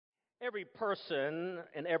Every person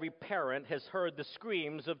and every parent has heard the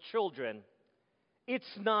screams of children.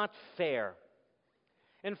 It's not fair.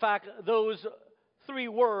 In fact, those three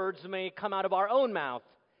words may come out of our own mouth.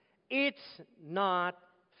 It's not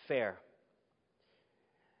fair.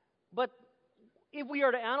 But if we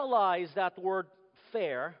are to analyze that word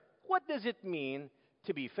fair, what does it mean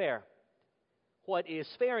to be fair? What is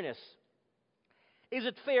fairness? Is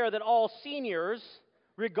it fair that all seniors,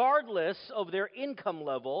 regardless of their income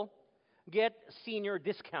level, get senior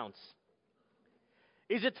discounts?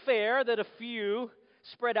 Is it fair that a few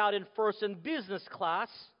spread out in first and business class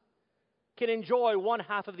can enjoy one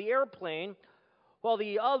half of the airplane while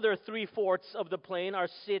the other three-fourths of the plane are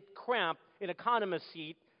sit cramped in economy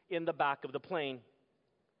seat in the back of the plane?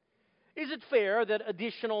 Is it fair that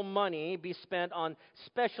additional money be spent on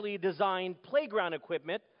specially designed playground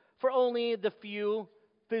equipment for only the few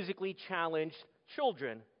physically challenged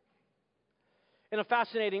children? In a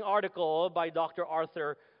fascinating article by Dr.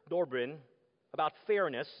 Arthur Dorbrin about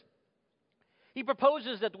fairness, he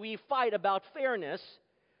proposes that we fight about fairness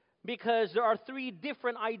because there are three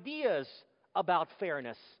different ideas about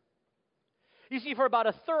fairness. You see, for about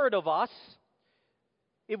a third of us,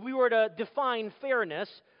 if we were to define fairness,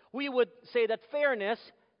 we would say that fairness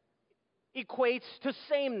equates to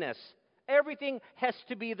sameness. Everything has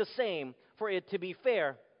to be the same for it to be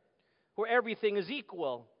fair, where everything is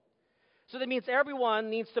equal. So that means everyone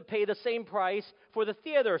needs to pay the same price for the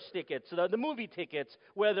theater tickets, the movie tickets,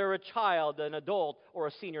 whether a child, an adult, or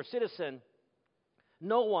a senior citizen.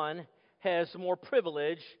 No one has more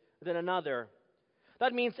privilege than another.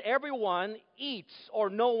 That means everyone eats or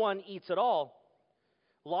no one eats at all.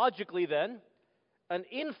 Logically then, an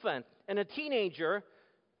infant and a teenager,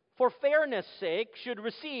 for fairness' sake, should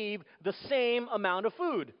receive the same amount of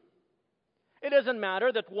food. It doesn't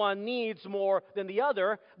matter that one needs more than the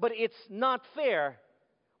other, but it's not fair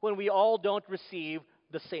when we all don't receive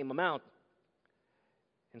the same amount.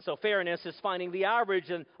 And so fairness is finding the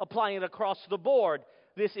average and applying it across the board.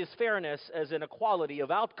 This is fairness as an equality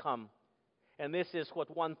of outcome. And this is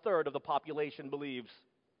what 1/3 of the population believes.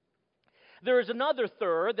 There is another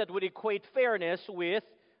third that would equate fairness with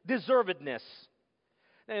deservedness.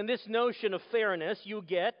 And in this notion of fairness, you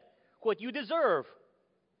get what you deserve.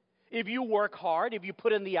 If you work hard, if you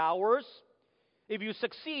put in the hours, if you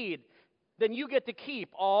succeed, then you get to keep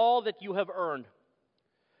all that you have earned.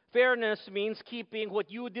 Fairness means keeping what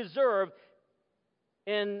you deserve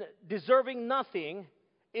and deserving nothing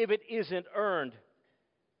if it isn't earned.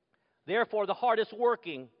 Therefore, the hardest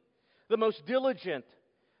working, the most diligent,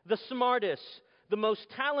 the smartest, the most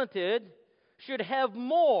talented should have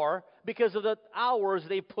more because of the hours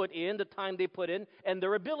they put in, the time they put in, and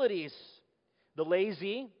their abilities. The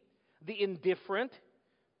lazy, the indifferent,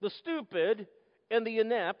 the stupid, and the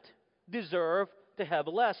inept deserve to have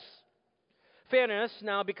less. Fairness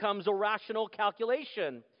now becomes a rational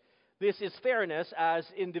calculation. This is fairness as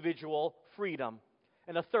individual freedom.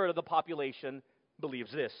 And a third of the population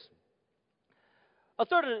believes this.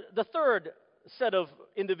 The third set of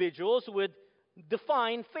individuals would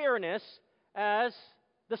define fairness as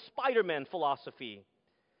the Spider-Man philosophy.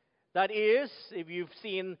 That is, if you've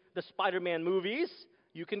seen the Spider-Man movies,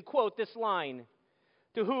 you can quote this line: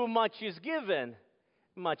 "To whom much is given,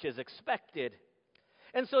 much is expected."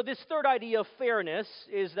 And so this third idea of fairness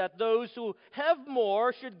is that those who have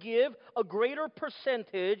more should give a greater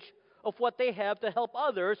percentage of what they have to help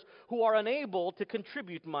others who are unable to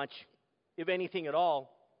contribute much, if anything at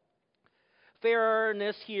all.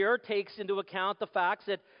 Fairness here takes into account the fact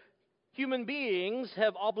that human beings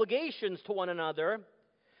have obligations to one another,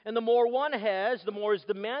 and the more one has, the more is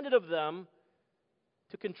demanded of them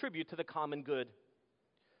to contribute to the common good.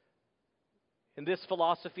 In this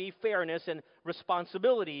philosophy, fairness and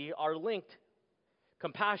responsibility are linked.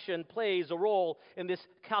 Compassion plays a role in this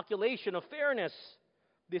calculation of fairness.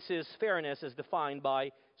 This is fairness as defined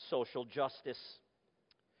by social justice.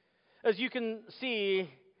 As you can see,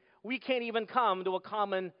 we can't even come to a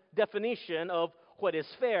common definition of what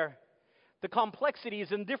is fair. The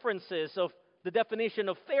complexities and differences of the definition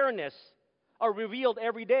of fairness are revealed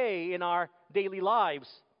every day in our daily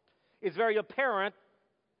lives. It's very apparent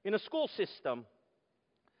in a school system.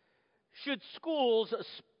 Should schools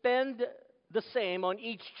spend the same on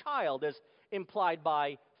each child as implied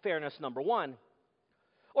by fairness number 1?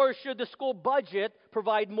 Or should the school budget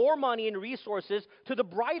provide more money and resources to the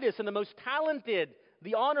brightest and the most talented,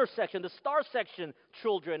 the honor section, the star section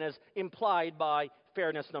children as implied by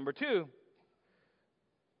fairness number 2?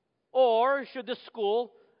 Or should the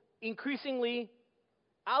school increasingly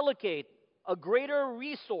allocate a greater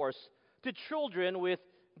resource to children with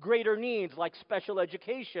greater needs like special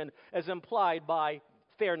education as implied by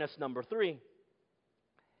fairness number 3.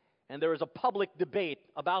 And there is a public debate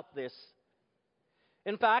about this.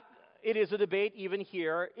 In fact, it is a debate even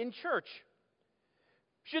here in church.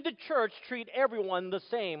 Should the church treat everyone the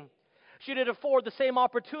same? Should it afford the same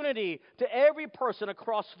opportunity to every person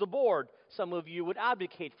across the board? Some of you would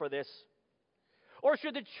advocate for this. Or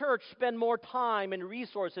should the church spend more time and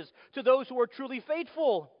resources to those who are truly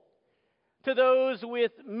faithful, to those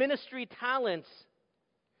with ministry talents,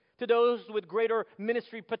 to those with greater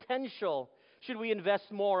ministry potential? Should we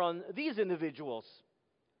invest more on these individuals?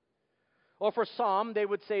 Or for some, they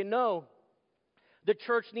would say no. The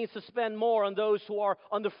church needs to spend more on those who are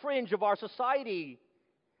on the fringe of our society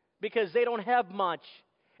because they don't have much.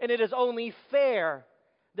 And it is only fair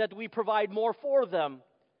that we provide more for them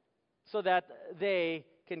so that they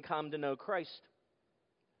can come to know Christ.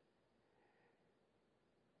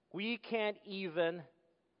 We can't even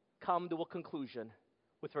come to a conclusion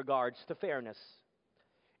with regards to fairness.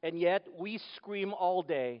 And yet we scream all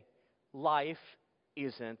day, life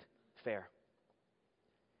isn't fair.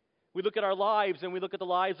 We look at our lives and we look at the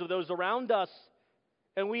lives of those around us,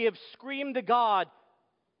 and we have screamed to God,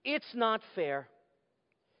 it's not fair.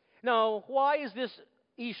 Now, why is this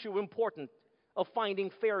issue important of finding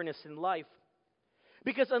fairness in life?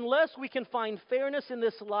 Because unless we can find fairness in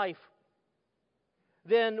this life,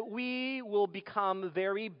 then we will become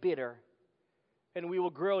very bitter and we will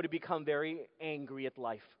grow to become very angry at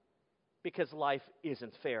life because life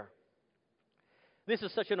isn't fair. This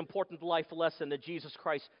is such an important life lesson that Jesus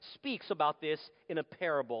Christ speaks about this in a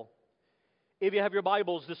parable. If you have your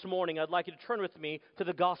Bibles this morning, I'd like you to turn with me to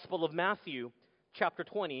the Gospel of Matthew, chapter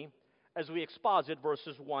 20, as we exposit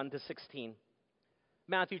verses 1 to 16.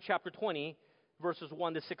 Matthew chapter 20, verses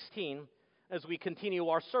 1 to 16, as we continue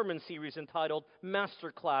our sermon series entitled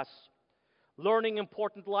MasterClass, Learning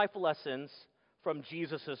Important Life Lessons from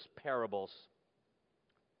Jesus' Parables.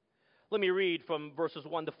 Let me read from verses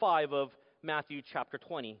 1 to 5 of Matthew chapter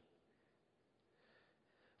 20.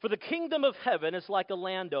 For the kingdom of heaven is like a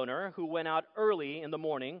landowner who went out early in the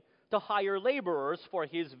morning to hire laborers for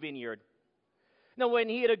his vineyard. Now when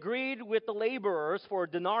he had agreed with the laborers for a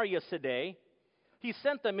denarius a day, he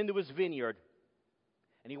sent them into his vineyard.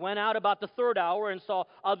 And he went out about the third hour and saw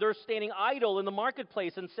others standing idle in the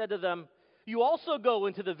marketplace and said to them, you also go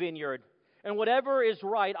into the vineyard, and whatever is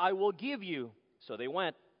right I will give you. So they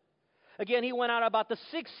went. Again, he went out about the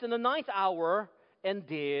 6th and the 9th hour and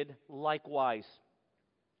did likewise.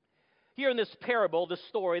 Here in this parable, this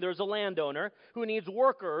story, there's a landowner who needs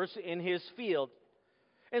workers in his field.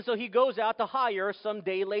 And so he goes out to hire some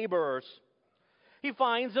day laborers. He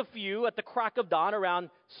finds a few at the crack of dawn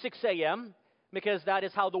around 6 a.m., because that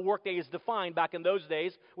is how the workday is defined back in those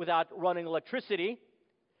days without running electricity.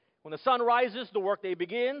 When the sun rises, the workday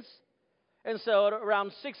begins. And so at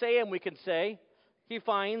around 6 a.m., we can say, he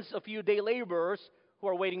finds a few day laborers who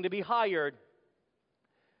are waiting to be hired.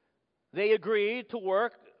 They agree to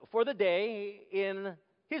work for the day in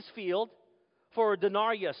his field for a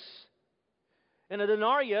denarius. And a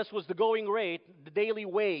denarius was the going rate, the daily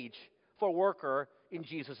wage for a worker in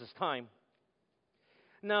Jesus' time.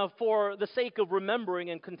 Now, for the sake of remembering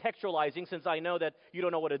and contextualizing, since I know that you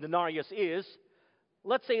don't know what a denarius is,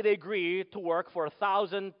 let's say they agree to work for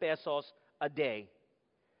 1,000 pesos a day.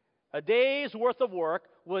 A day's worth of work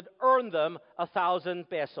would earn them 1,000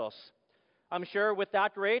 pesos. I'm sure with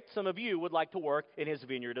that rate, some of you would like to work in his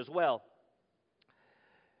vineyard as well.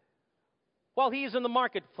 While he's in the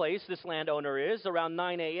marketplace, this landowner is, around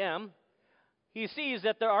 9 a.m., he sees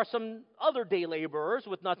that there are some other day laborers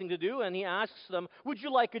with nothing to do, and he asks them, would you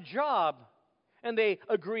like a job? And they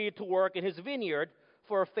agree to work in his vineyard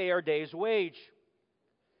for a fair day's wage.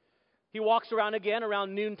 He walks around again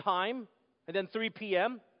around noontime, and then 3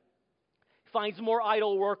 p.m., finds more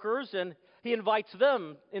idle workers, and he invites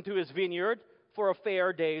them into his vineyard for a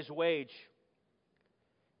fair day's wage.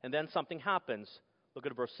 And then something happens. Look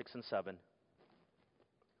at verse 6 and 7.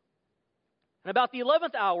 And about the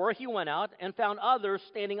 11th hour, he went out and found others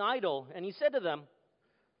standing idle. And he said to them,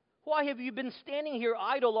 why have you been standing here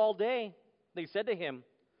idle all day? They said to him,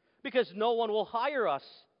 because no one will hire us.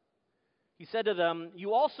 He said to them,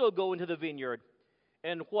 you also go into the vineyard,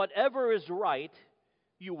 and whatever is right,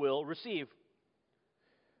 you will receive.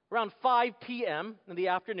 Around 5 p.m. in the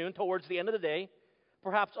afternoon, towards the end of the day,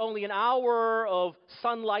 perhaps only an hour of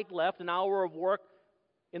sunlight left, an hour of work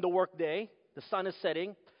in the workday, the sun is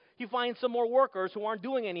setting, he finds some more workers who aren't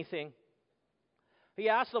doing anything. He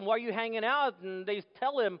asks them, why are you hanging out? And they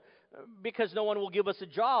tell him, because no one will give us a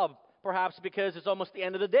job, perhaps because it's almost the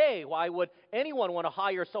end of the day. Why would anyone want to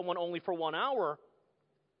hire someone only for 1 hour?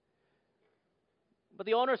 But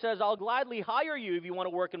the owner says, I'll gladly hire you if you want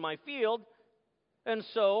to work in my field. And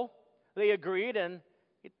so they agreed, and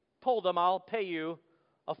he told them, I'll pay you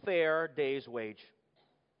a fair day's wage.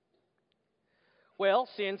 Well,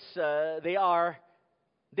 since they are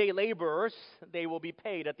day laborers, they will be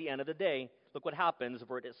paid at the end of the day. Look what happens,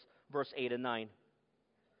 verse 8 and 9.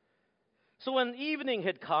 So when evening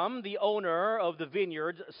had come, the owner of the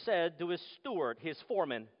vineyard said to his steward, his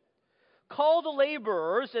foreman, call the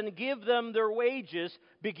laborers and give them their wages,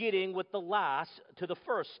 beginning with the last to the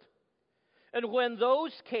first. And when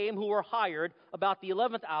those came who were hired about the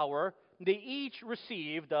 11th hour, they each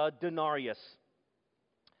received a denarius.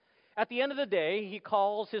 At the end of the day, he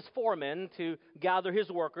calls his foreman to gather his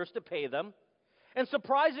workers to pay them. And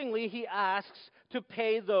surprisingly, he asks to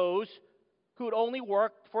pay those who had only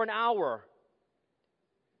worked for an hour.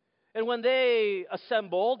 And when they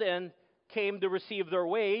assembled and came to receive their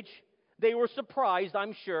wage, they were surprised,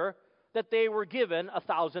 I'm sure, that they were given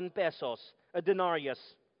 1,000 pesos, a denarius.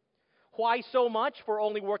 Why so much for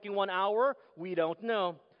only working 1 hour? We don't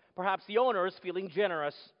know. Perhaps the owner is feeling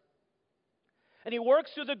generous. And he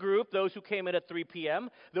works through the group, those who came in at 3 p.m.,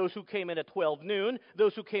 those who came in at 12 noon,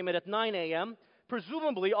 those who came in at 9 a.m.,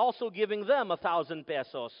 presumably also giving them 1,000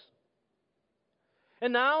 pesos.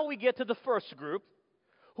 And now we get to the first group,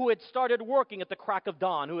 who had started working at the crack of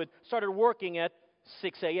dawn, who had started working at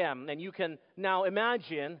 6 a.m. And you can now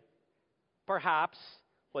imagine, perhaps,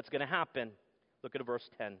 what's going to happen. Look at verse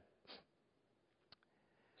 10.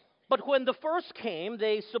 But when the first came,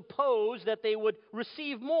 they supposed that they would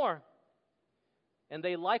receive more. And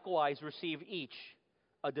they likewise received each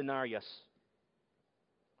a denarius.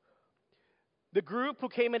 The group who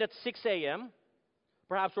came in at 6 a.m.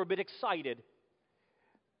 perhaps were a bit excited.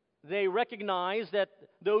 They recognized that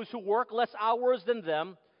those who work less hours than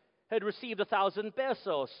them had received 1,000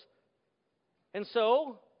 pesos. And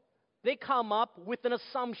so they come up with an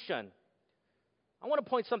assumption. I want to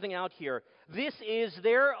point something out here. This is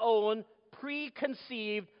their own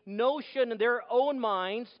preconceived notion in their own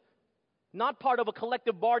minds, not part of a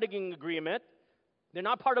collective bargaining agreement. They're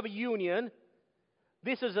not part of a union.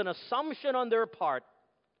 This is an assumption on their part,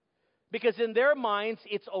 because in their minds,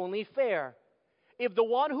 it's only fair. If the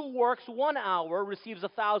one who works 1 hour receives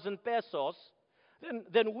 1,000 pesos,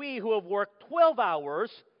 then we who have worked 12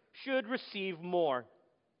 hours should receive more.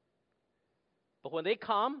 But when they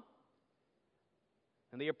come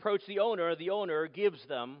and they approach the owner gives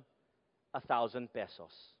them 1,000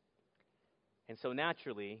 pesos. And so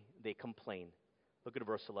naturally, they complain. Look at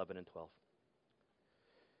verse 11 and 12.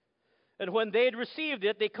 And when they had received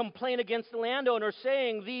it, they complained against the landowner,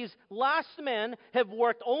 saying, these last men have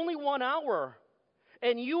worked only 1 hour,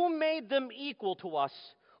 and you made them equal to us,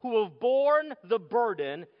 who have borne the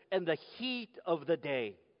burden and the heat of the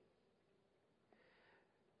day.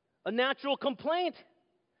 A natural complaint.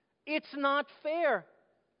 It's not fair.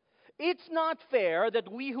 It's not fair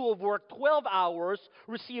that we who have worked 12 hours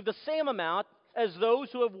receive the same amount as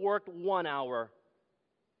those who have worked 1 hour.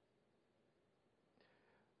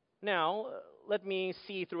 Now, let me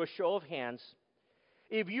see through a show of hands.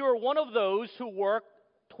 If you are one of those who worked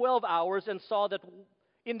 12 hours and saw that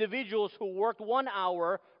individuals who worked 1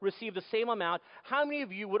 hour received the same amount, how many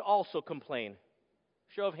of you would also complain?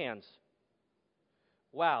 Show of hands.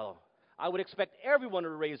 Wow. I would expect everyone to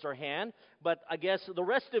raise their hand, but I guess the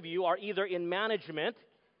rest of you are either in management,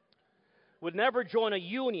 would never join a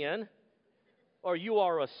union, or you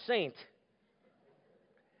are a saint.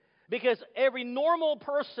 Because every normal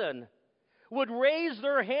person would raise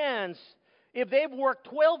their hands if they've worked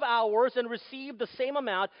 12 hours and received the same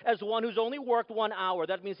amount as one who's only worked 1 hour.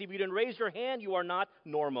 That means if you didn't raise your hand, you are not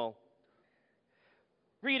normal.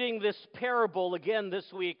 Reading this parable again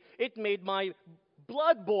this week, it made my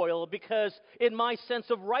blood boil, because in my sense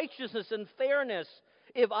of righteousness and fairness,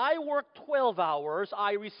 if I work 12 hours,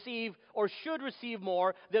 I receive or should receive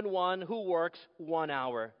more than one who works 1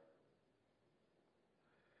 hour.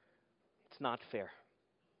 It's not fair.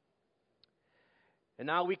 And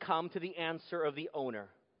now we come to the answer of the owner.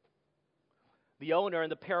 The owner in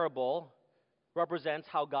the parable represents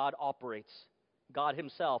how God operates. God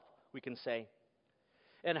himself, we can say.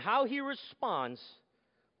 And how he responds,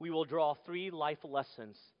 we will draw 3 life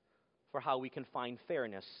lessons for how we can find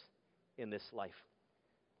fairness in this life.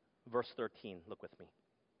 Verse 13, look with me.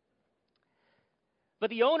 But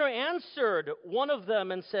the owner answered one of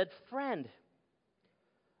them and said, friend,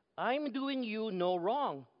 I'm doing you no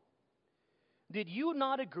wrong. Did you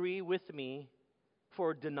not agree with me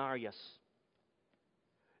for denarius?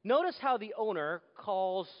 Notice how the owner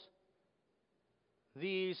calls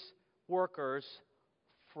these workers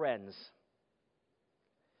friends.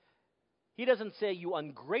 He doesn't say, you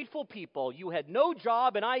ungrateful people, you had no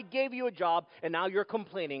job and I gave you a job and now you're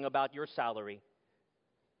complaining about your salary.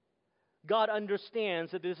 God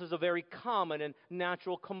understands that this is a very common and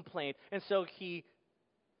natural complaint. And so he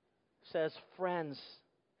says, friends,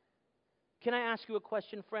 can I ask you a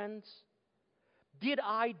question, friends? Did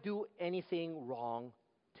I do anything wrong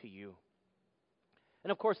to you?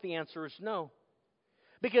 And of course the answer is no.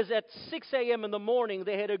 Because at 6 a.m. in the morning,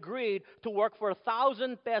 they had agreed to work for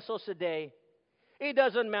 1,000 pesos a day. It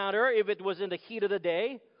doesn't matter if it was in the heat of the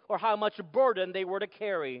day or how much burden they were to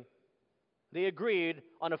carry. They agreed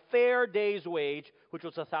on a fair day's wage, which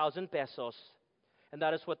was 1,000 pesos. And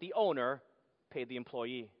that is what the owner paid the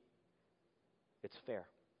employee. It's fair.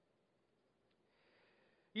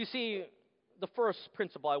 You see, the first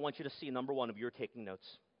principle I want you to see, number one, if you're taking notes.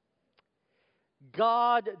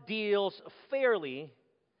 God deals fairly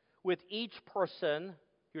with each person,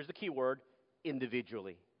 here's the key word,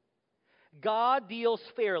 individually. God deals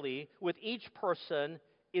fairly with each person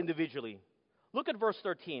individually. Look at verse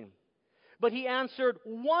 13. But he answered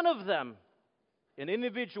one of them, an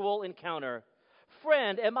individual encounter.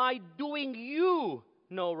 Friend, am I doing you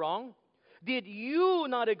no wrong? Did you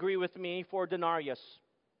not agree with me for denarius?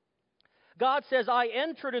 God says, I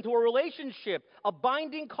entered into a relationship, a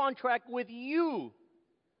binding contract with you.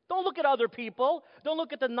 Don't look at other people. Don't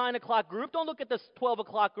look at the 9 o'clock group. Don't look at the 12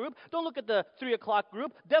 o'clock group. Don't look at the 3 o'clock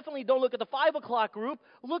group. Definitely don't look at the 5 o'clock group.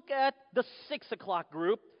 Look at the 6 o'clock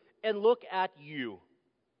group and look at you.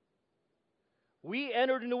 We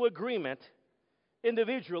entered into agreement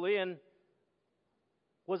individually, and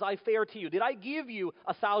was I fair to you? Did I give you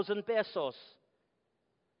 1,000 pesos?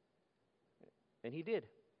 And he did.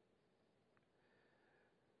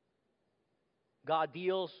 God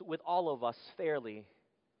deals with all of us fairly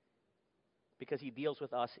because he deals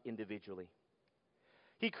with us individually.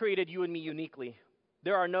 He created you and me uniquely.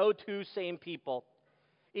 There are no two same people.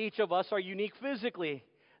 Each of us are unique physically.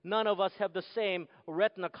 None of us have the same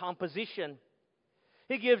retina composition.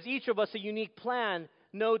 He gives each of us a unique plan.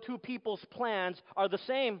 No two people's plans are the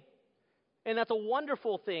same. And that's a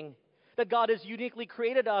wonderful thing, that God has uniquely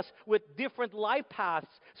created us with different life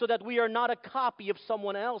paths so that we are not a copy of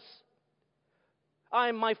someone else.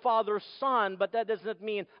 I'm my father's son, but that doesn't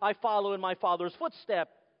mean I follow in my father's footstep.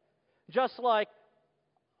 Just like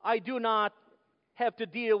I do not have to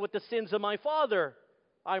deal with the sins of my father.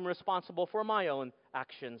 I'm responsible for my own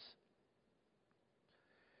actions.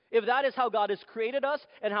 If that is how God has created us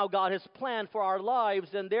and how God has planned for our lives,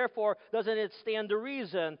 then therefore doesn't it stand to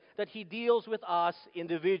reason that he deals with us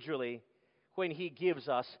individually when he gives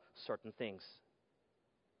us certain things?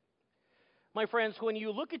 My friends, when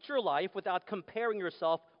you look at your life without comparing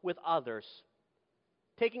yourself with others,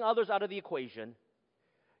 taking others out of the equation,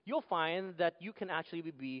 you'll find that you can actually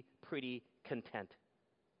be pretty content.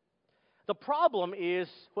 The problem is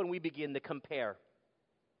when we begin to compare.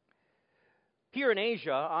 Here in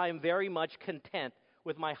Asia, I am very much content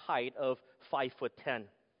with my height of 5'10",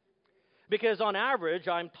 because on average,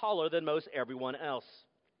 I'm taller than most everyone else.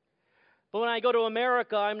 But when I go to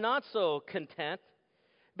America, I'm not so content,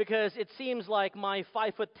 because it seems like my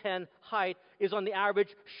 5'10" height is on the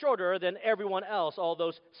average shorter than everyone else, all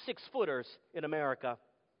those 6-footers in America.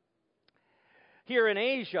 Here in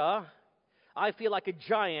Asia, I feel like a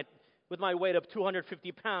giant with my weight of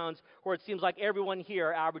 250 pounds, where it seems like everyone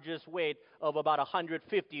here averages weight of about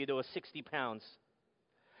 150 to 60 pounds.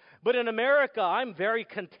 But in America, I'm very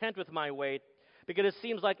content with my weight, because it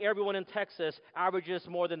seems like everyone in Texas averages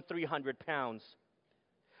more than 300 pounds.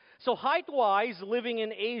 So height-wise, living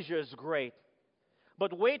in Asia is great.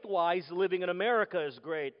 But weight-wise, living in America is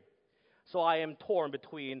great. So I am torn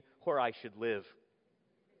between where I should live.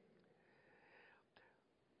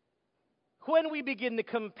 When we begin to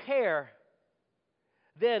compare,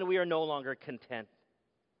 then we are no longer content.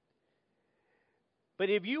 But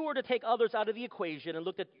if you were to take others out of the equation and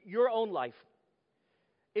looked at your own life,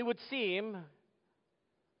 it would seem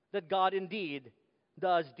that God indeed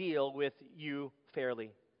does deal with you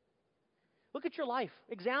fairly. Look at your life.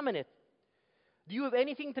 Examine it. Do you have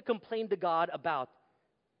anything to complain to God about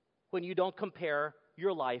when you don't compare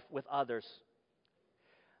your life with others?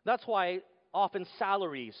 That's why often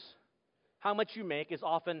salaries, how much you make, is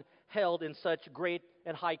often held in such great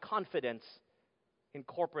and high confidence in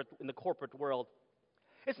the corporate world.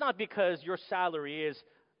 It's not because your salary is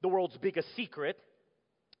the world's biggest secret.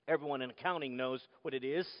 Everyone in accounting knows what it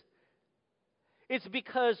is. It's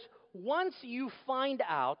because once you find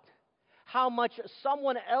out how much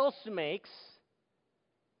someone else makes,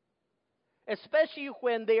 especially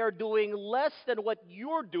when they are doing less than what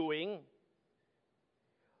you're doing,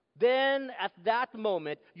 then at that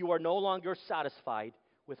moment, you are no longer satisfied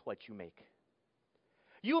with what you make.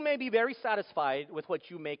 You may be very satisfied with what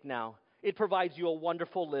you make now. It provides you a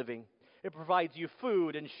wonderful living. It provides you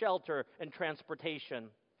food and shelter and transportation.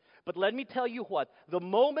 But let me tell you what, the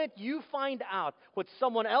moment you find out what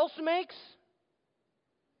someone else makes,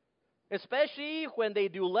 especially when they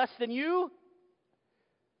do less than you,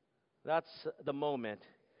 that's the moment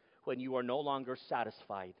when you are no longer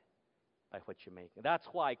satisfied by what you make. That's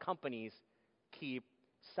why companies keep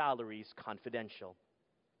salaries confidential.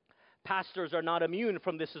 Pastors are not immune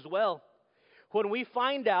from this as well. When we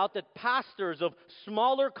find out that pastors of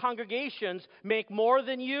smaller congregations make more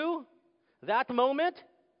than you, that moment,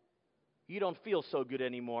 you don't feel so good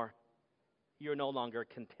anymore. You're no longer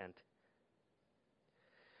content.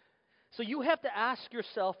 So you have to ask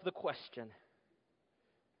yourself the question,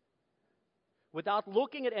 without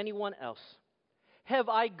looking at anyone else, have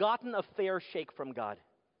I gotten a fair shake from God?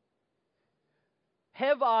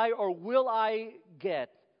 Have I or will I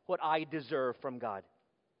get what I deserve from God?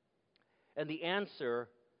 And the answer,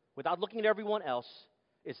 without looking at everyone else,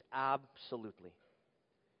 is absolutely.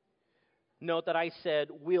 Note that I said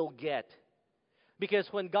will get. Because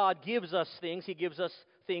when God gives us things, He gives us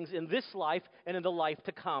things in this life and in the life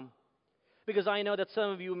to come. Because I know that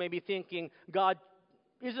some of you may be thinking, God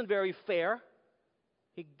isn't very fair.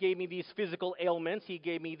 He gave me these physical ailments. He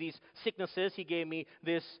gave me these sicknesses. He gave me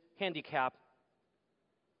this handicap.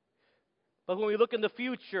 But when we look in the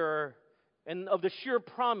future and of the sure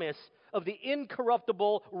promise of the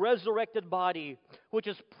incorruptible resurrected body, which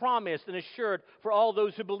is promised and assured for all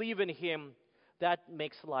those who believe in Him, that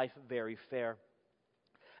makes life very fair.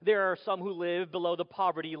 There are some who live below the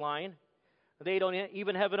poverty line. They don't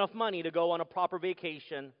even have enough money to go on a proper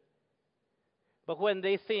vacation. But when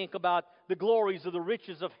they think about the glories of the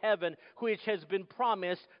riches of heaven, which has been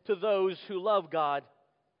promised to those who love God,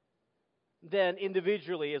 then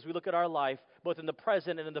individually, as we look at our life, both in the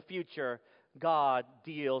present and in the future, God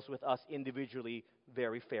deals with us individually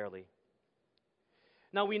very fairly.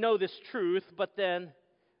 Now we know this truth, but then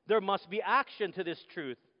there must be action to this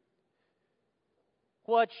truth.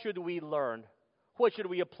 What should we learn? What should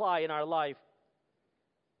we apply in our life?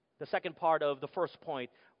 The second part of the first point,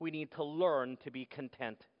 we need to learn to be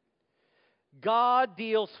content. God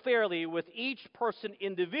deals fairly with each person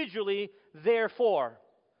individually, therefore,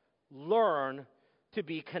 learn to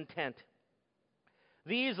be content.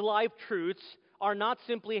 These life truths are not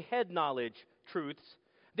simply head knowledge truths.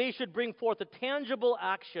 They should bring forth a tangible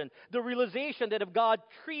action, the realization that if God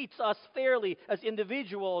treats us fairly as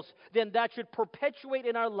individuals, then that should perpetuate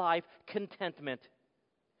in our life contentment.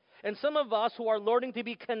 And some of us who are learning to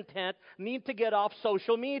be content need to get off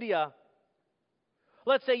social media.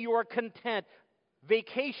 Let's say you are content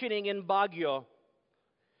vacationing in Baguio.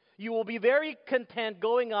 You will be very content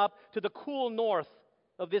going up to the cool north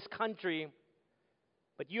of this country.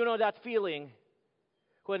 But you know that feeling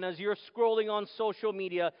when, as you're scrolling on social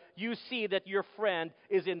media, you see that your friend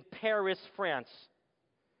is in Paris, France.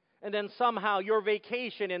 And then somehow your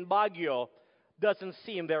vacation in Baguio doesn't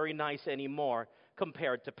seem very nice anymore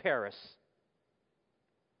compared to Paris.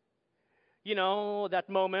 You know, that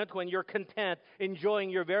moment when you're content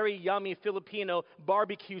enjoying your very yummy Filipino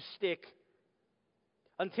barbecue stick,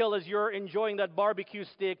 until as you're enjoying that barbecue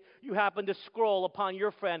stick, you happen to scroll upon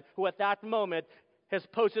your friend who at that moment has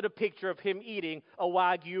posted a picture of him eating a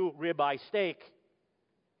Wagyu ribeye steak.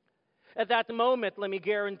 At that moment, let me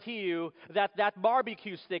guarantee you that that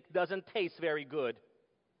barbecue stick doesn't taste very good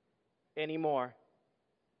anymore.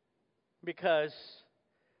 Because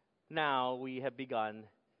now we have begun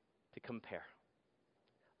to compare.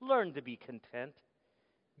 Learn to be content.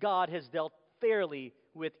 God has dealt fairly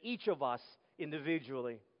with each of us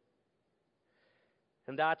individually.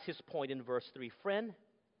 And that's His point in verse 3. Friend,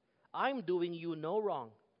 I'm doing you no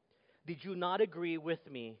wrong. Did you not agree with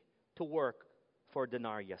me to work for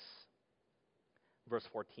denarius? Verse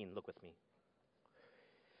 14, look with me.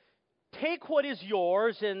 Take what is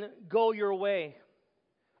yours and go your way.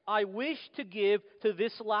 I wish to give to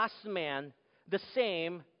this last man the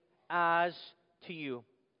same as to you.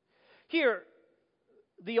 Here,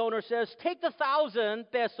 the owner says, take the 1,000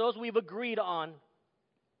 pesos we've agreed on.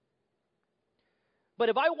 But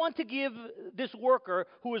if I want to give this worker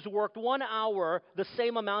who has worked 1 hour the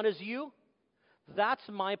same amount as you, that's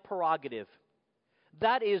my prerogative.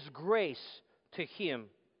 That is grace to him.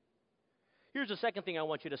 Here's the second thing I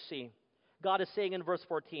want you to see. God is saying in verse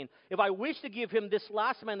 14, if I wish to give him this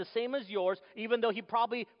last man the same as yours, even though he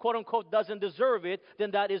probably, quote unquote, doesn't deserve it, then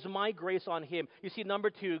that is my grace on him. You see, number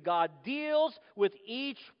two, God deals with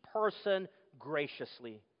each person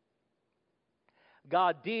graciously.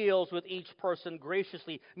 God deals with each person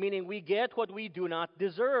graciously, meaning we get what we do not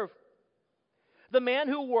deserve. The man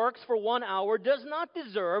who works for 1 hour does not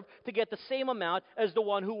deserve to get the same amount as the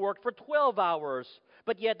one who worked for 12 hours.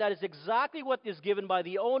 But yet that is exactly what is given by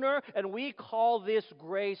the owner, and we call this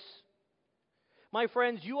grace. My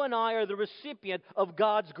friends, you and I are the recipient of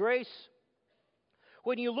God's grace.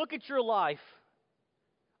 When you look at your life,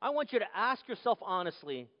 I want you to ask yourself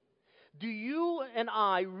honestly, do you and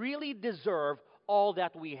I really deserve all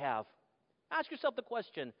that we have? Ask yourself the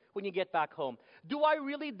question when you get back home. Do I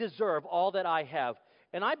really deserve all that I have?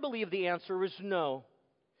 And I believe the answer is no.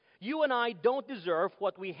 You and I don't deserve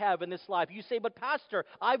what we have in this life. You say, but Pastor,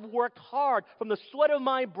 I've worked hard from the sweat of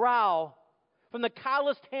my brow, from the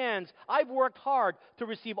calloused hands. I've worked hard to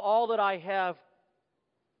receive all that I have.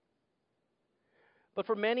 But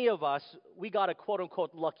for many of us, we got a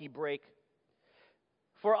quote-unquote lucky break.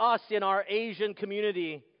 For us in our Asian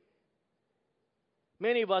community,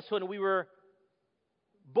 many of us, when we were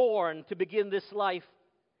born to begin this life,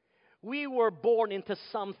 we were born into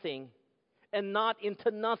something and not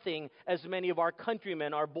into nothing as many of our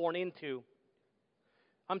countrymen are born into.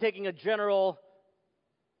 I'm taking a general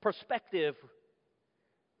perspective,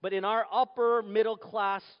 but in our upper middle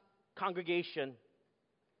class congregation,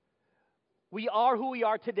 we are who we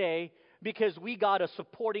are today because we got a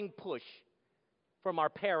supporting push from our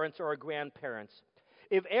parents or our grandparents.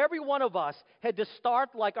 If every one of us had to start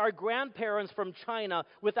like our grandparents from China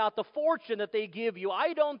without the fortune that they give you,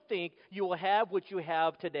 I don't think you will have what you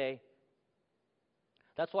have today.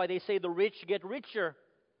 That's why they say the rich get richer.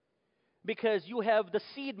 Because you have the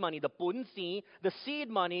seed money, the punsi, the seed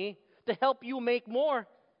money to help you make more.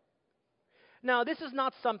 Now, this is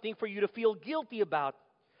not something for you to feel guilty about.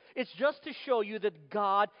 It's just to show you that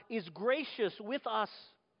God is gracious with us.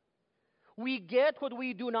 We get what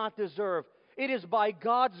we do not deserve. It is by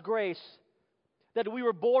God's grace that we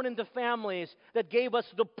were born into families that gave us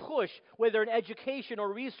the push, whether in education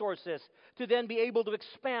or resources, to then be able to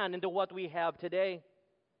expand into what we have today.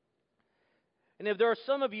 And if there are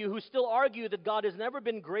some of you who still argue that God has never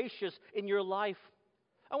been gracious in your life,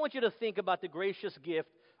 I want you to think about the gracious gift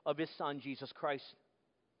of His Son, Jesus Christ.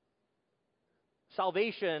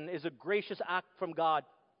 Salvation is a gracious act from God.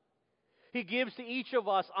 He gives to each of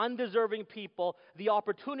us, undeserving people, the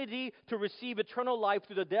opportunity to receive eternal life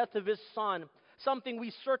through the death of His Son, something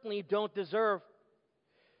we certainly don't deserve.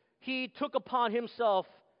 He took upon Himself,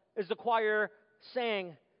 as the choir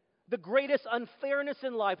sang, the greatest unfairness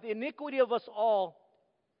in life, the iniquity of us all,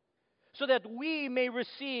 so that we may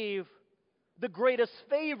receive the greatest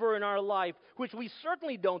favor in our life, which we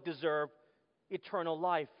certainly don't deserve, eternal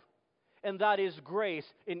life. And that is grace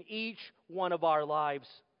in each one of our lives.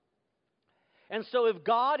 And so if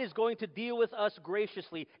God is going to deal with us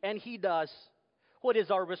graciously, and He does, what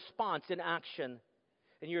is our response in action?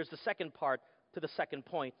 And here's the second part to the second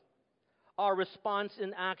point. Our response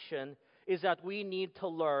in action is that we need to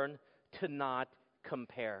learn to not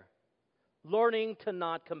compare. Learning to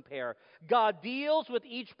not compare. God deals with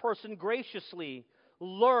each person graciously.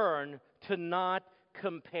 Learn to not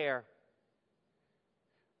compare.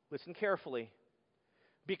 Listen carefully.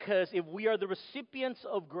 Because if we are the recipients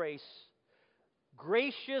of grace,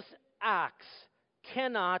 gracious acts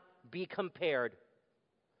cannot be compared.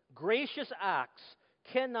 Gracious acts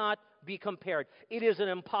cannot be compared. It is an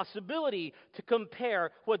impossibility to compare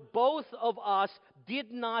what both of us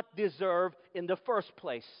did not deserve in the first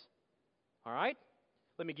place. All right?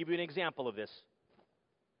 Let me give you an example of this.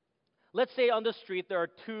 Let's say on the street there are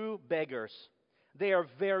two beggars. They are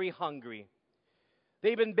very hungry.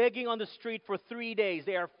 They've been begging on the street for 3 days.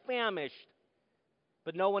 They are famished,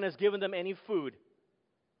 but no one has given them any food.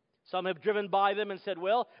 Some have driven by them and said,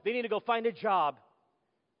 well, they need to go find a job.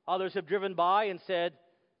 Others have driven by and said,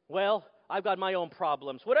 well, I've got my own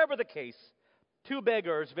problems. Whatever the case, two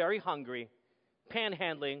beggars, very hungry,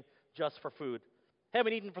 panhandling just for food.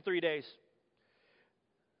 Haven't eaten for 3 days.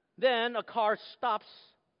 Then a car stops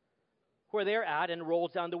where they're at and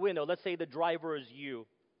rolls down the window. Let's say the driver is you.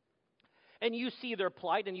 And you see their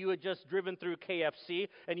plight, and you had just driven through KFC,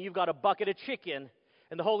 and you've got a bucket of chicken,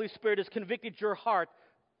 and the Holy Spirit has convicted your heart,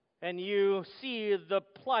 and you see the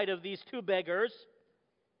plight of these two beggars,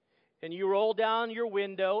 and you roll down your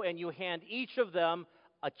window, and you hand each of them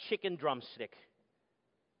a chicken drumstick.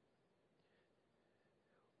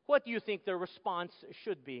 What do you think their response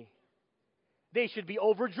should be? They should be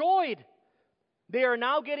overjoyed. They are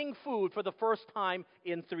now getting food for the first time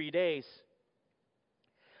in 3 days.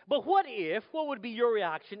 But what would be your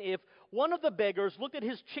reaction if one of the beggars looked at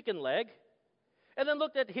his chicken leg and then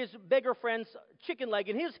looked at his beggar friend's chicken leg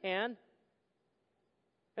in his hand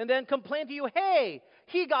and then complained to you, hey,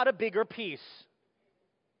 he got a bigger piece?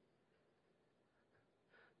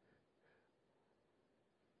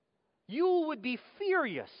 You would be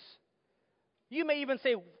furious. You may even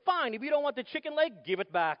say, fine, if you don't want the chicken leg, give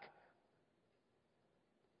it back.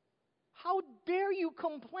 How dare you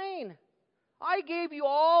complain? I gave you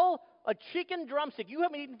all a chicken drumstick. You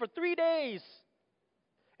haven't eaten for 3 days.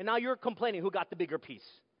 And now you're complaining who got the bigger piece.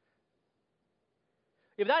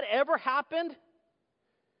 If that ever happened,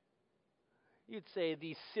 you'd say,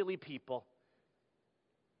 these silly people.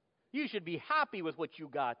 You should be happy with what you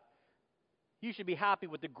got. You should be happy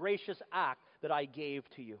with the gracious act that I gave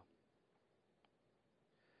to you.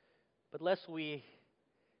 But lest we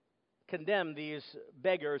condemn these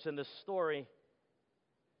beggars in this story,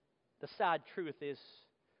 the sad truth is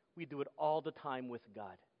we do it all the time with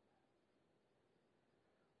God.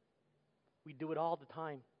 We do it all the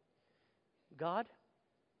time. God,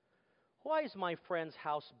 why is my friend's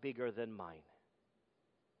house bigger than mine?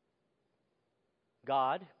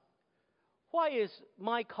 God, why is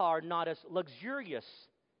my car not as luxurious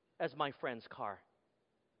as my friend's car?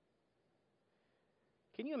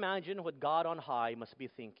 Can you imagine what God on high must be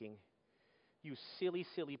thinking? You silly,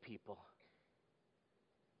 silly people.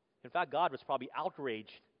 In fact, God was probably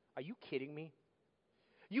outraged. Are you kidding me?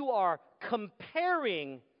 You are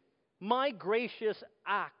comparing my gracious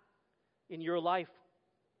act in your life.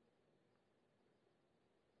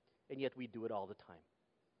 And yet we do it all the time.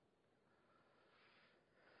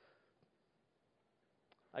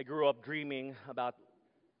 I grew up dreaming about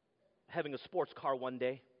having a sports car one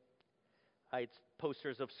day. I had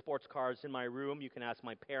posters of sports cars in my room. You can ask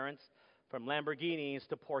my parents, from Lamborghinis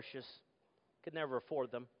to Porsches. Could never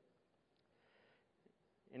afford them.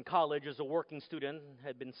 In college, as a working student,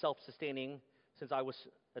 had been self-sustaining since I was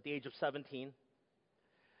at the age of 17.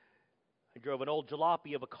 I drove an old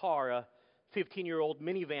jalopy of a car, a 15-year-old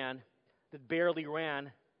minivan that barely ran,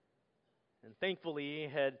 and thankfully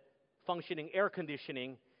had functioning air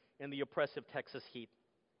conditioning in the oppressive Texas heat.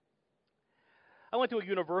 I went to a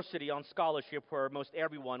university on scholarship where most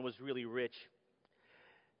everyone was really rich.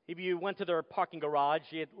 If you went to their parking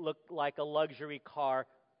garage, it looked like a luxury car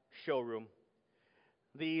showroom.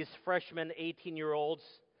 These freshman 18-year-olds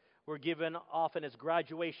were given often as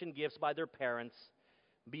graduation gifts by their parents,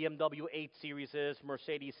 BMW 8 Series,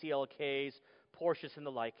 Mercedes CLKs, Porsches, and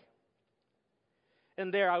the like.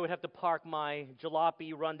 And there I would have to park my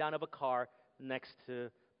jalopy rundown of a car next to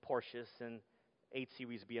Porsches and 8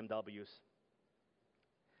 Series BMWs.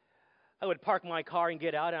 I would park my car and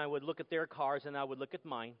get out, and I would look at their cars, and I would look at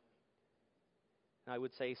mine. And I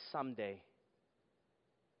would say, someday,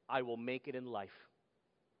 I will make it in life,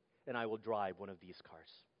 and I will drive one of these cars.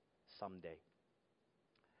 Someday.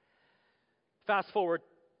 Fast forward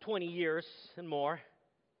 20 years and more.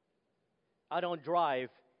 I don't drive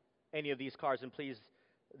any of these cars, and please,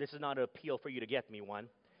 this is not an appeal for you to get me one.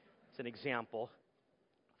 It's an example.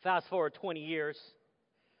 Fast forward 20 years,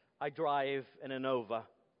 I drive an Innova.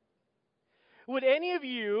 Would any of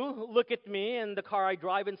you look at me in the car I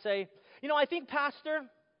drive and say, I think, Pastor,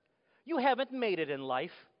 you haven't made it in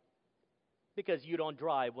life because you don't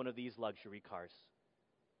drive one of these luxury cars?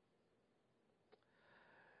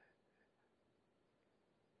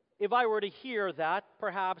 If I were to hear that,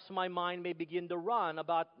 perhaps my mind may begin to run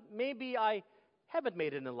about maybe I haven't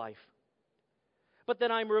made it in life. But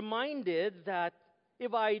then I'm reminded that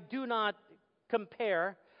if I do not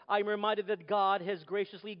compare, I'm reminded that God has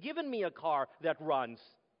graciously given me a car that runs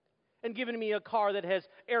and given me a car that has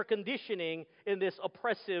air conditioning in this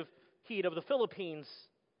oppressive heat of the Philippines,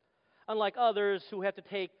 unlike others who have to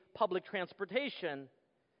take public transportation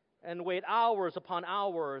and wait hours upon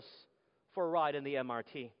hours for a ride in the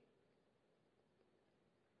MRT.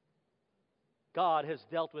 God has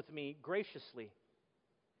dealt with me graciously.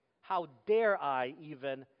 How dare I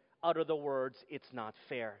even utter the words, it's not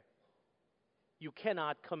fair? You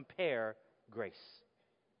cannot compare grace.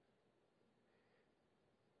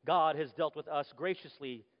 God has dealt with us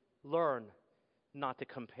graciously. Learn not to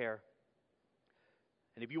compare.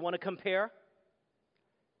 And if you want to compare,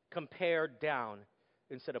 compare down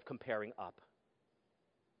instead of comparing up.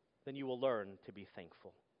 Then you will learn to be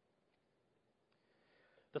thankful.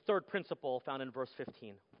 The third principle found in verse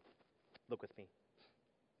 15. Look with me.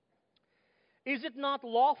 Is it not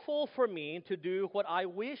lawful for me to do what I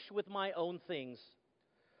wish with my own things?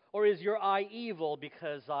 Or is your eye evil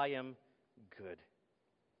because I am good?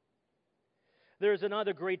 There's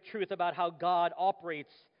another great truth about how God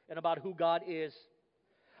operates and about who God is.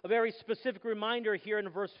 A very specific reminder here in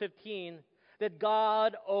verse 15 that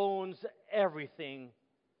God owns everything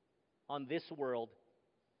on this world.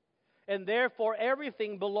 And therefore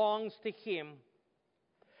everything belongs to Him.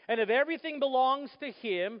 And if everything belongs to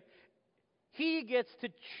Him, He gets to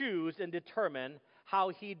choose and determine how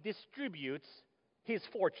He distributes His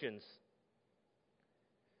fortunes.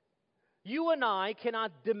 You and I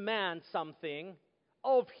cannot demand something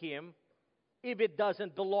of Him if it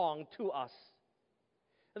doesn't belong to us.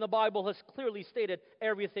 And the Bible has clearly stated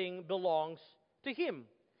everything belongs to Him.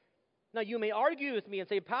 Now, you may argue with me and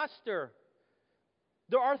say, Pastor,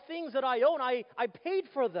 there are things that I own. I paid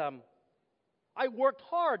for them. I worked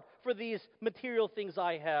hard for these material things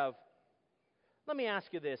I have. Let me ask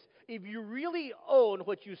you this. If you really own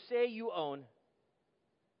what you say you own,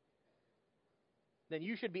 then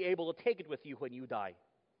you should be able to take it with you when you die.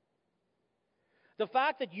 The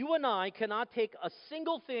fact that you and I cannot take a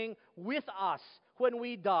single thing with us when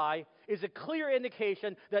we die is a clear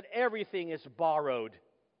indication that everything is borrowed.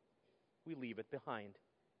 We leave it behind.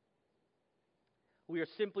 We are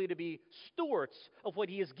simply to be stewards of what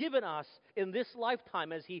He has given us in this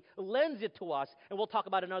lifetime as He lends it to us. And we'll talk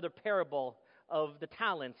about another parable of the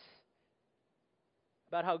talents,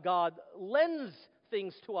 about how God lends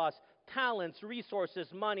things to us, talents, resources,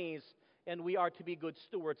 monies, and we are to be good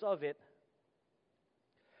stewards of it.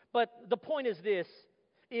 But the point is this: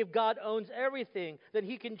 if God owns everything, then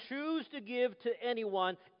He can choose to give to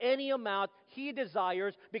anyone any amount He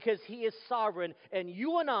desires because He is sovereign, and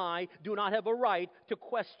you and I do not have a right to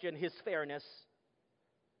question His fairness.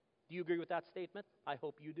 Do you agree with that statement? I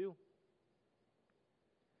hope you do.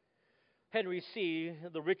 Henry C.,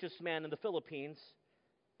 the richest man in the Philippines,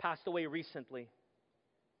 passed away recently.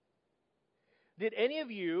 Did any of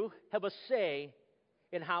you have a say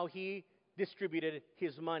in how he distributed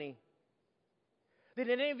his money? Did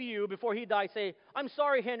any of you, before he died, say, I'm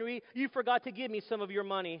sorry, Henry, you forgot to give me some of your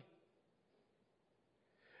money?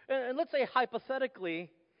 And let's say, hypothetically,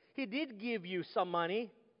 he did give you some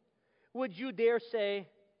money. Would you dare say,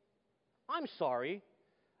 I'm sorry,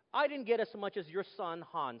 I didn't get as much as your son,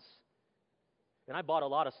 Hans. And I bought a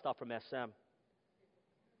lot of stuff from SM.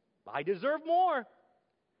 I deserve more.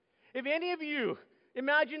 If any of you,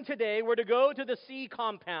 imagine today, were to go to the C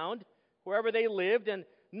compound, wherever they lived, and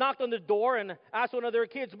knocked on the door and asked one of their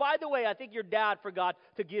kids, by the way, I think your dad forgot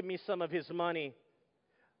to give me some of his money.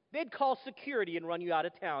 They'd call security and run you out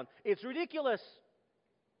of town. It's ridiculous.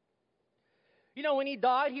 You know, when he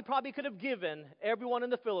died, he probably could have given everyone in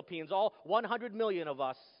the Philippines, all 100 million of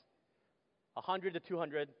us, 100 to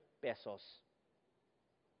 200 pesos.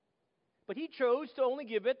 But he chose to only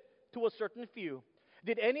give it to a certain few.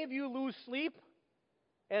 Did any of you lose sleep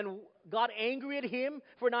and got angry at him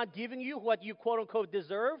for not giving you what you quote-unquote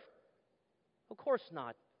deserve? Of course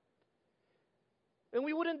not. And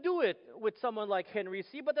we wouldn't do it with someone like Henry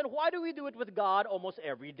C., but then why do we do it with God almost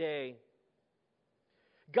every day?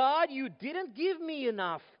 God, you didn't give me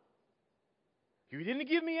enough. You didn't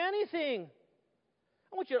give me anything.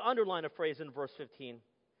 I want you to underline a phrase in verse 15.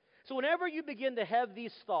 So whenever you begin to have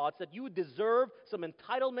these thoughts that you deserve some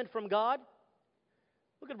entitlement from God,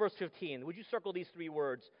 look at verse 15. Would you circle these three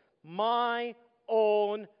words? My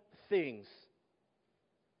own things.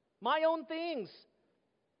 My own things.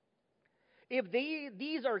 If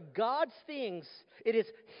these are God's things, it is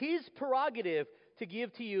His prerogative to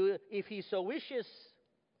give to you if He so wishes.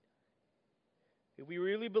 If we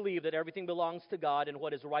really believe that everything belongs to God and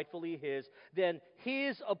what is rightfully His, then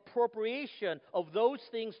His appropriation of those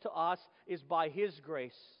things to us is by His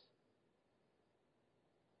grace.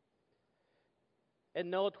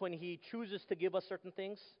 And note, when He chooses to give us certain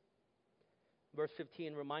things, verse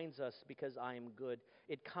 15 reminds us, because I am good,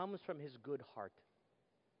 it comes from His good heart.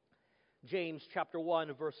 James chapter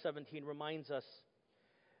 1, verse 17 reminds us,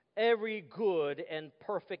 every good and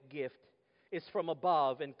perfect gift is from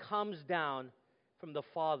above and comes down from the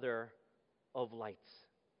Father of lights.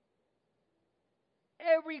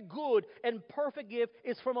 Every good and perfect gift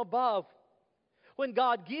is from above. When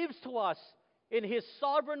God gives to us in His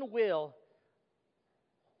sovereign will,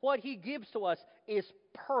 what He gives to us is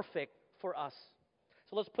perfect for us.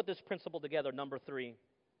 So let's put this principle together. Number 3.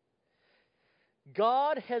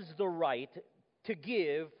 God has the right to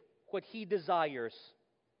give what He desires.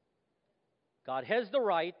 God has the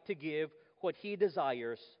right to give what He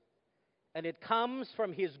desires. And it comes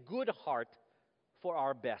from His good heart for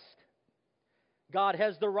our best. God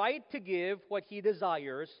has the right to give what He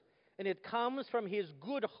desires. And it comes from His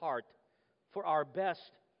good heart for our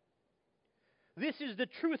best. This is the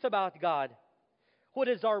truth about God. What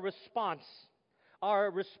is our response? Our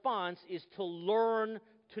response is to learn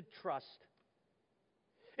to trust.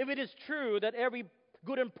 If it is true that every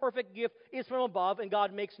good and perfect gift is from above and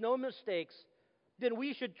God makes no mistakes, then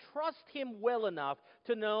we should trust Him well enough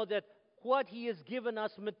to know that what He has given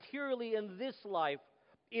us materially in this life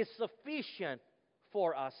is sufficient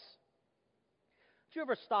for us. Do you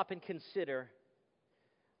ever stop and consider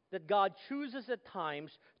that God chooses at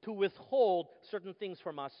times to withhold certain things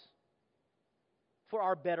from us for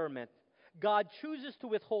our betterment? God chooses to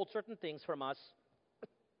withhold certain things from us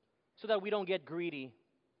so that we don't get greedy,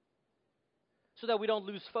 so that we don't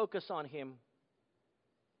lose focus on Him,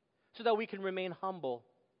 so that we can remain humble,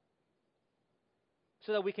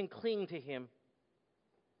 so that we can cling to Him.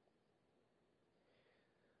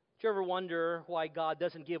 Do you ever wonder why God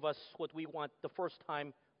doesn't give us what we want the first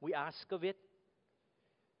time we ask of it?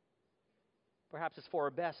 Perhaps it's for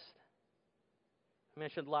our best. I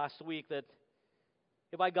mentioned last week that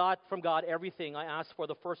if I got from God everything I asked for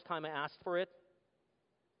the first time I asked for it,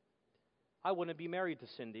 I wouldn't be married to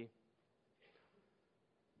Cindy.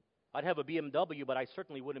 I'd have a BMW, but I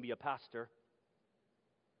certainly wouldn't be a pastor.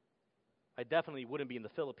 I definitely wouldn't be in the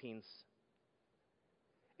Philippines.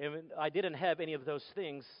 If I didn't have any of those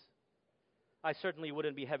things, I certainly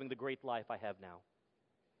wouldn't be having the great life I have now.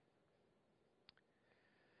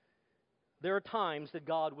 There are times that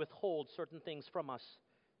God withholds certain things from us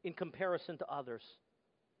in comparison to others.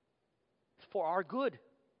 It's for our good.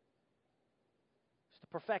 It's to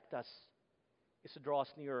perfect us. It's to draw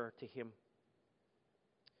us nearer to Him.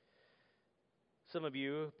 Some of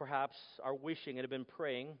you perhaps are wishing and have been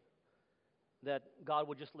praying that God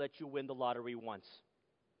would just let you win the lottery once.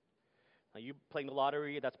 Now, you playing the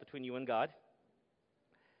lottery, that's between you and God.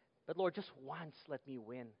 But Lord, just once let me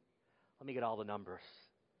win. Let me get all the numbers.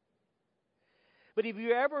 But if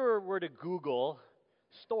you ever were to Google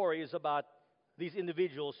stories about these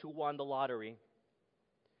individuals who won the lottery,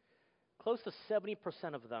 close to 70%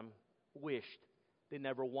 of them wished they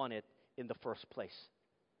never won it in the first place.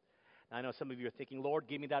 Now, I know some of you are thinking, Lord,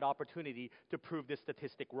 give me that opportunity to prove this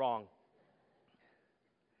statistic wrong.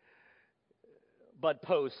 Bud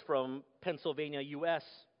Post from Pennsylvania, U.S.,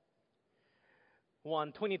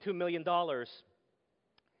 won $22 million in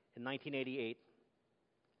 1988.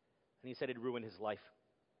 And he said it ruined his life.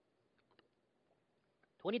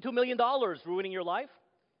 $22 million ruining your life?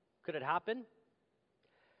 Could it happen?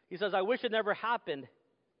 He says, I wish it never happened.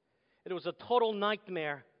 It was a total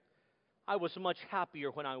nightmare. I was much happier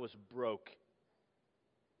when I was broke.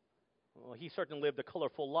 Well, he certainly lived a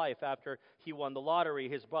colorful life after he won the lottery.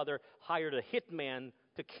 His brother hired a hitman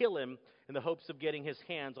to kill him in the hopes of getting his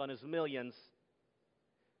hands on his millions.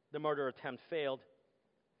 The murder attempt failed.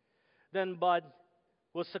 Then Bud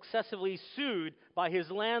was successfully sued by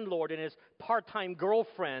his landlord and his part-time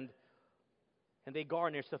girlfriend, and they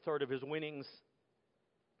garnished a third of his winnings.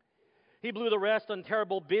 He blew the rest on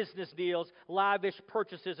terrible business deals, lavish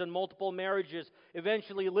purchases, and multiple marriages,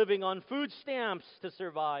 eventually living on food stamps to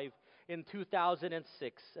survive. In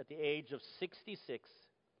 2006, at the age of 66,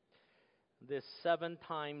 this 7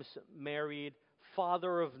 times married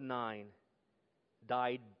father of 9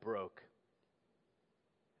 died broke.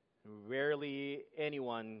 Barely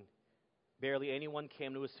anyone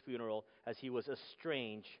came to his funeral, as he was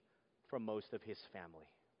estranged from most of his family.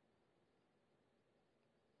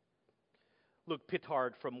 Luke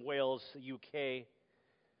Pittard from Wales, UK,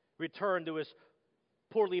 returned to his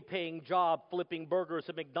poorly paying job flipping burgers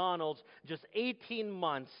at McDonald's just 18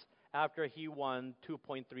 months after he won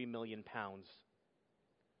 2.3 million pounds.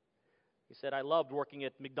 He said, I loved working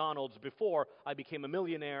at McDonald's before I became a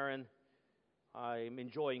millionaire, and I'm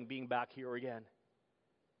enjoying being back here again.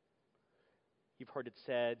 You've heard it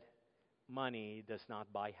said, money does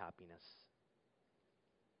not buy happiness.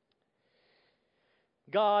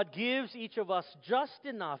 God gives each of us just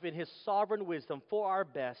enough in His sovereign wisdom for our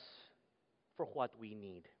best, for what we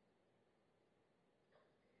need.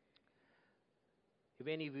 If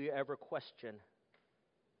any of you ever question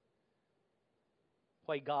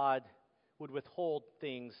why God would withhold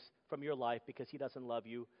things from your life because He doesn't love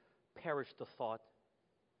you, perish the thought.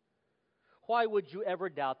 Why would you ever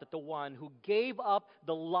doubt that the one who gave up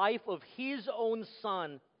the life of His own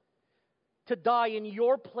Son to die in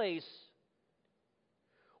your place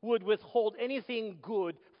would withhold anything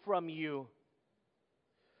good from you?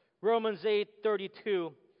 Romans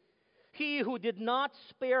 8:32. He who did not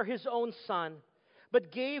spare His own Son,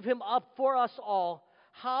 but gave Him up for us all,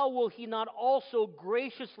 how will He not also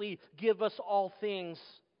graciously give us all things?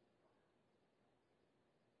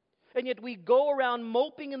 And yet we go around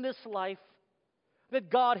moping in this life that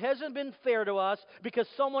God hasn't been fair to us because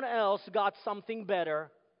someone else got something better,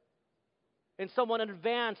 and someone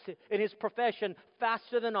advanced in his profession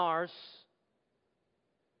faster than ours.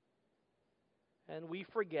 And we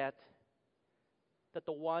forget that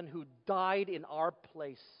the one who died in our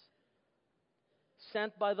place,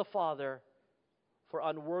 sent by the Father for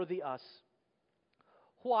unworthy us,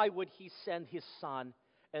 why would He send His Son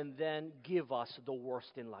and then give us the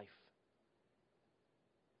worst in life?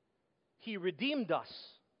 He redeemed us.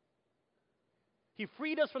 He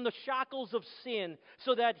freed us from the shackles of sin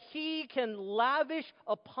so that He can lavish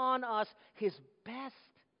upon us His best.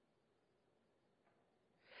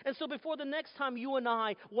 And so before the next time you and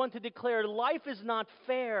I want to declare life is not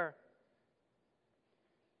fair,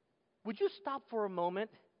 would you stop for a moment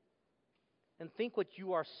and think what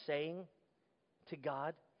you are saying to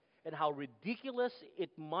God and how ridiculous it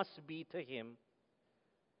must be to Him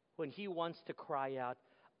when He wants to cry out,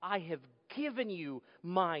 I have given you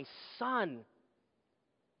my Son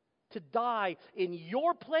to die in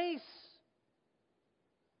your place?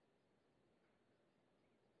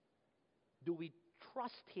 Do we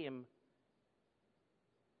trust Him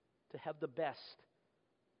to have the best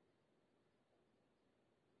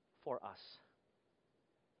for us?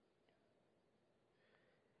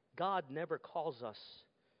 God never calls us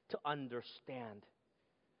to understand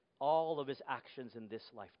all of His actions in this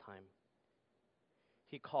lifetime.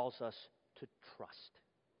 He calls us to trust.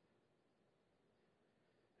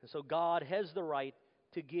 And so God has the right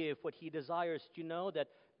to give what He desires. Do you know that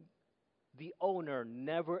the owner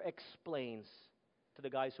never explains to the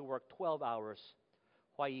guys who work 12 hours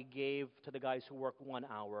why He gave to the guys who work 1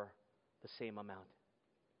 hour the same amount?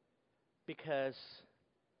 Because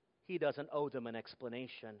He doesn't owe them an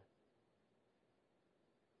explanation.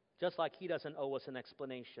 Just like He doesn't owe us an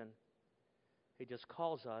explanation. He just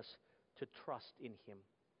calls us to trust in Him.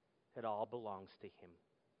 It all belongs to Him.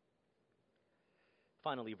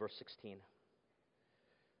 Finally, verse 16.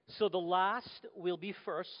 So the last will be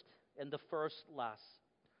first, and the first last.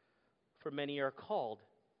 For many are called,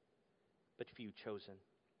 but few chosen.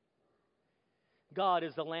 God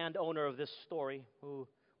is the landowner of this story, who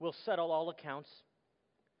will settle all accounts.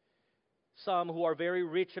 Some who are very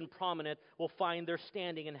rich and prominent will find their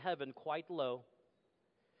standing in heaven quite low.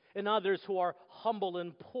 And others who are humble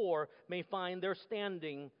and poor may find their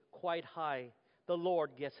standing quite high. The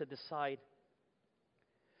Lord gets to decide.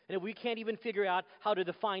 And if we can't even figure out how to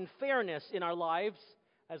define fairness in our lives,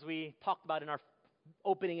 as we talked about in our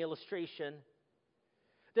opening illustration,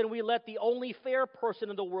 then we let the only fair person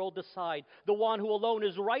in the world decide, the one who alone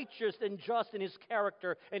is righteous and just in his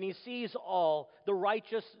character, and He sees all, the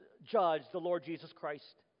righteous judge, the Lord Jesus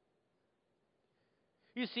Christ.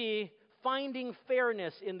 You see, finding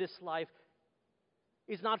fairness in this life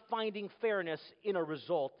is not finding fairness in a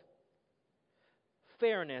result.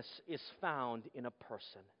 Fairness is found in a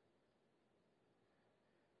person.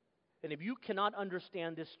 And if you cannot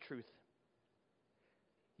understand this truth,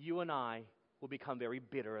 you and I will become very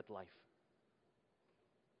bitter at life.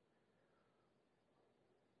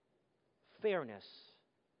 Fairness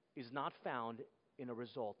is not found in a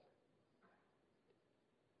result.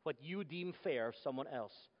 What you deem fair, someone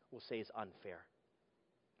else will say is unfair.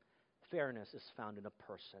 Fairness is found in a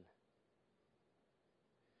person.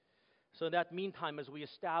 So in that meantime, as we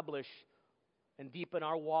establish and deepen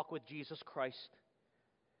our walk with Jesus Christ,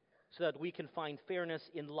 so that we can find fairness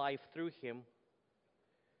in life through Him,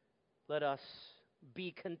 let us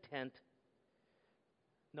be content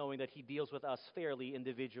knowing that He deals with us fairly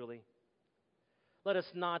individually. Let us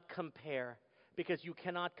not compare, because you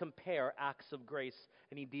cannot compare acts of grace,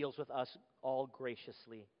 and He deals with us all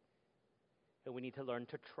graciously. And we need to learn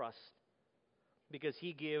to trust, because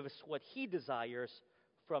He gives what He desires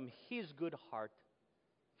from His good heart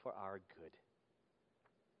for our good.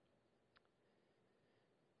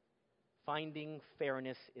 Finding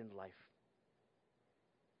fairness in life.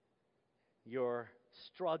 Your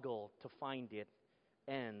struggle to find it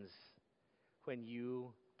ends when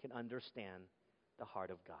you can understand the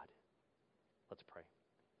heart of God. Let's pray.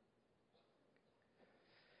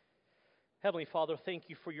 Heavenly Father, thank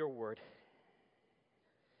You for Your word.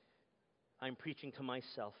 I'm preaching to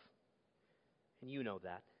myself, and You know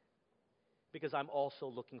that, because I'm also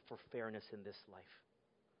looking for fairness in this life.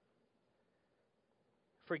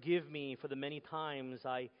 Forgive me for the many times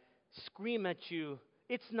I scream at You,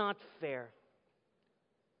 it's not fair.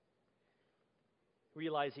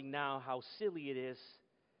 Realizing now how silly it is,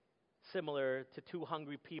 similar to two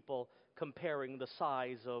hungry people comparing the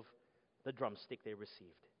size of the drumstick they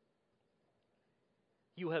received.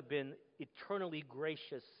 You have been eternally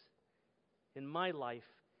gracious in my life,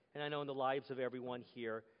 and I know in the lives of everyone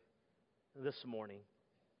here this morning.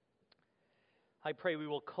 I pray we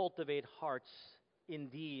will cultivate hearts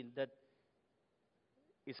indeed that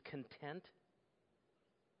is content,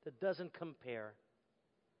 that doesn't compare,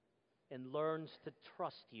 and learns to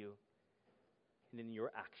trust You and in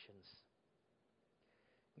Your actions.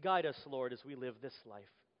 Guide us, Lord, as we live this life,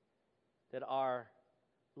 that our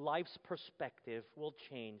life's perspective will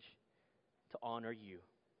change to honor You.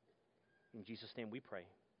 In Jesus' name we pray.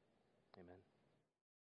 Amen.